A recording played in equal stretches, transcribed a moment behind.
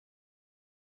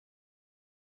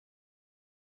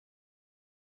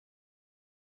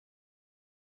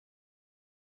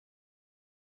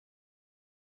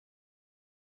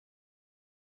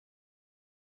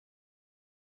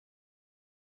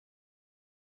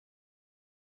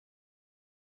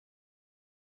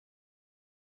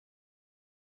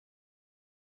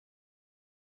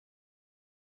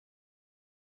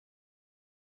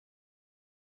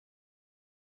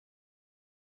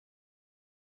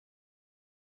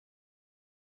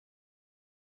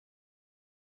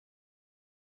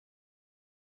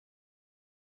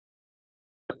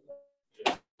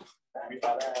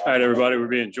All right, everybody, we're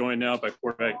being joined now by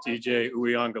quarterback DJ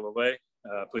Uiagalelei.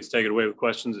 Please take it away with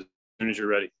questions as soon as you're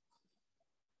ready.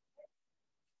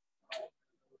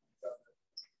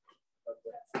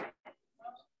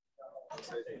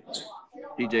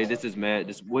 DJ, this is Matt.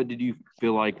 Just what did you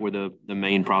feel like were the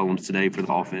main problems today for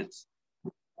the offense?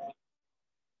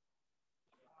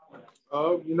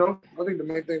 I think the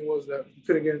main thing was that we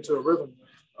couldn't get into a rhythm.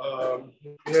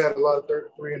 We had a lot of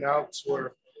three and outs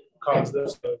where caused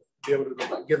us to be able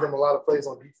to give them a lot of plays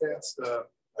on defense,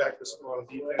 back to school on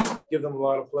defense, give them a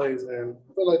lot of plays. And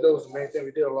I feel like that was the main thing.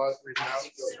 We did a lot of three and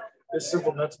outs. So it's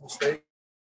simple mental mistake.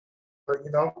 But,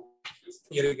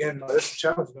 yet again, it's a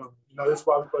challenge. This is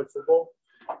why we play football.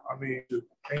 I mean,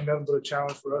 ain't nothing but a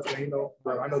challenge for us.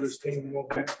 But I know this team won't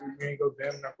be, we ain't go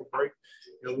down, not go break.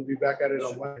 We'll be back at it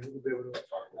on Monday. We'll be able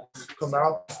to come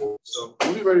out. So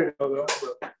we'll be ready to go, though.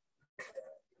 But,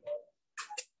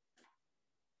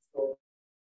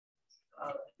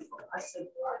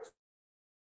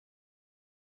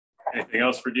 anything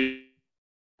else for you?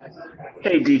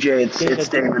 Hey, DJ, it's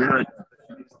David Hood.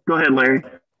 Go ahead, Larry.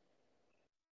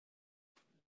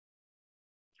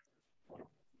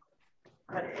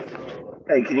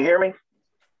 Hey, can you hear me?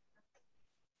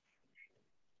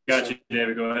 Got you,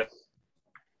 David. Go ahead.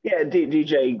 Yeah,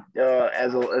 DJ,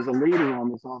 as a leader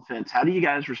on this offense, how do you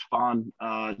guys respond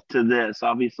to this?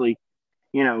 Obviously,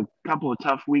 a couple of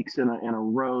tough weeks in a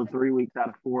row, 3 weeks out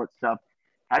of 4 and stuff.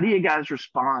 How do you guys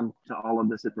respond to all of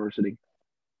this adversity?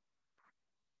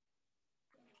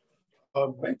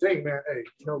 Main thing, man. Hey,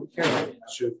 we can't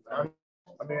shoot. I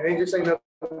mean, it just ain't nothing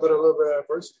but a little bit of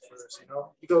adversity for us.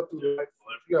 You go through the life.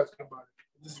 You guys think about it.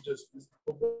 This is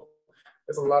football.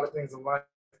 There's a lot of things in life.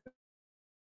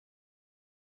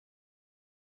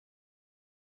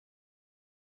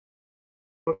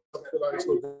 I feel like it's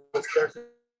going to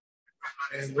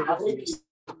and we're just,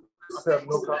 I have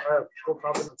no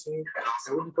confidence in the team,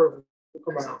 and we'll be perfect. We'll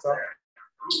come out on top.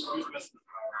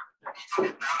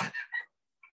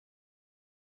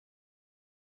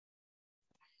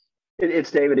 It's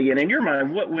David again. In your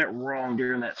mind, what went wrong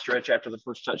during that stretch after the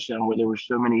first touchdown where there were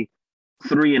so many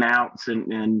 3 and outs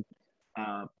and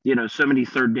so many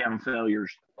third down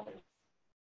failures?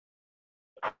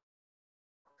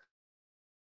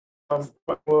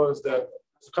 What was that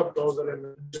a couple of those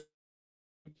that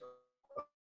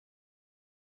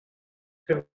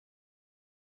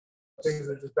things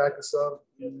that just back us up,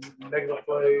 negative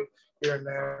play here and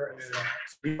there, and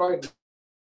we fight.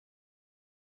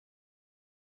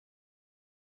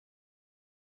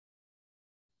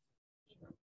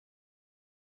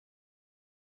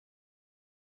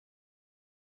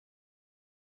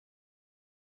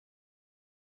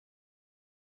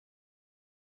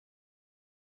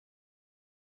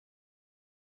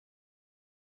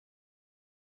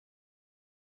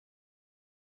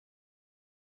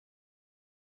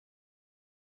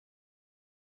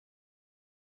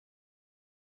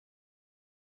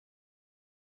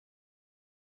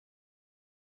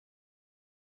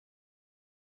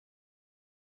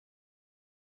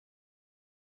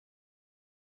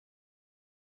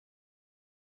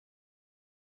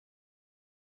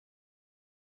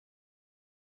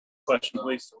 Question,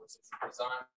 please.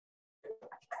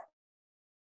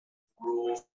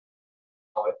 Rules.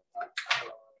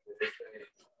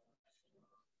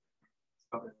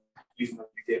 You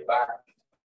get back.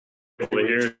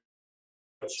 Here.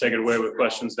 Take it away with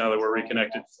questions now that we're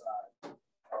reconnected. All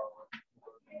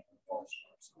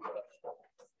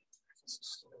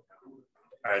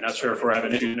right, not sure if we're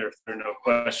having any or if there are no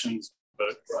questions,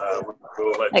 but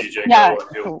we'll let DJ go and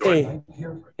deal with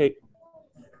it. Hey.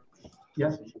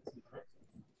 Yeah.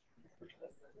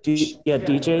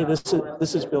 DJ,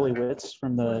 this is Billy Witz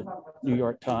from the New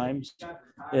York Times,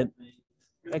 and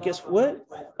I guess I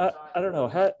don't know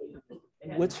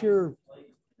what's your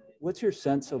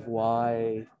sense of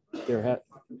why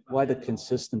the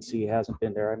consistency hasn't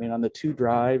been there? I mean, on the 2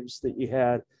 drives that you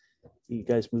had, you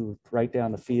guys moved right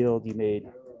down the field. You made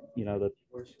the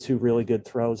 2 really good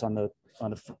throws on the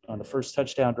first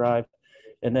touchdown drive.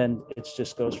 And then it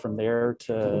just goes from there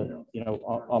to,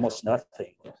 almost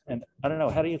nothing. And I don't know,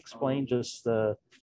 how do you explain just the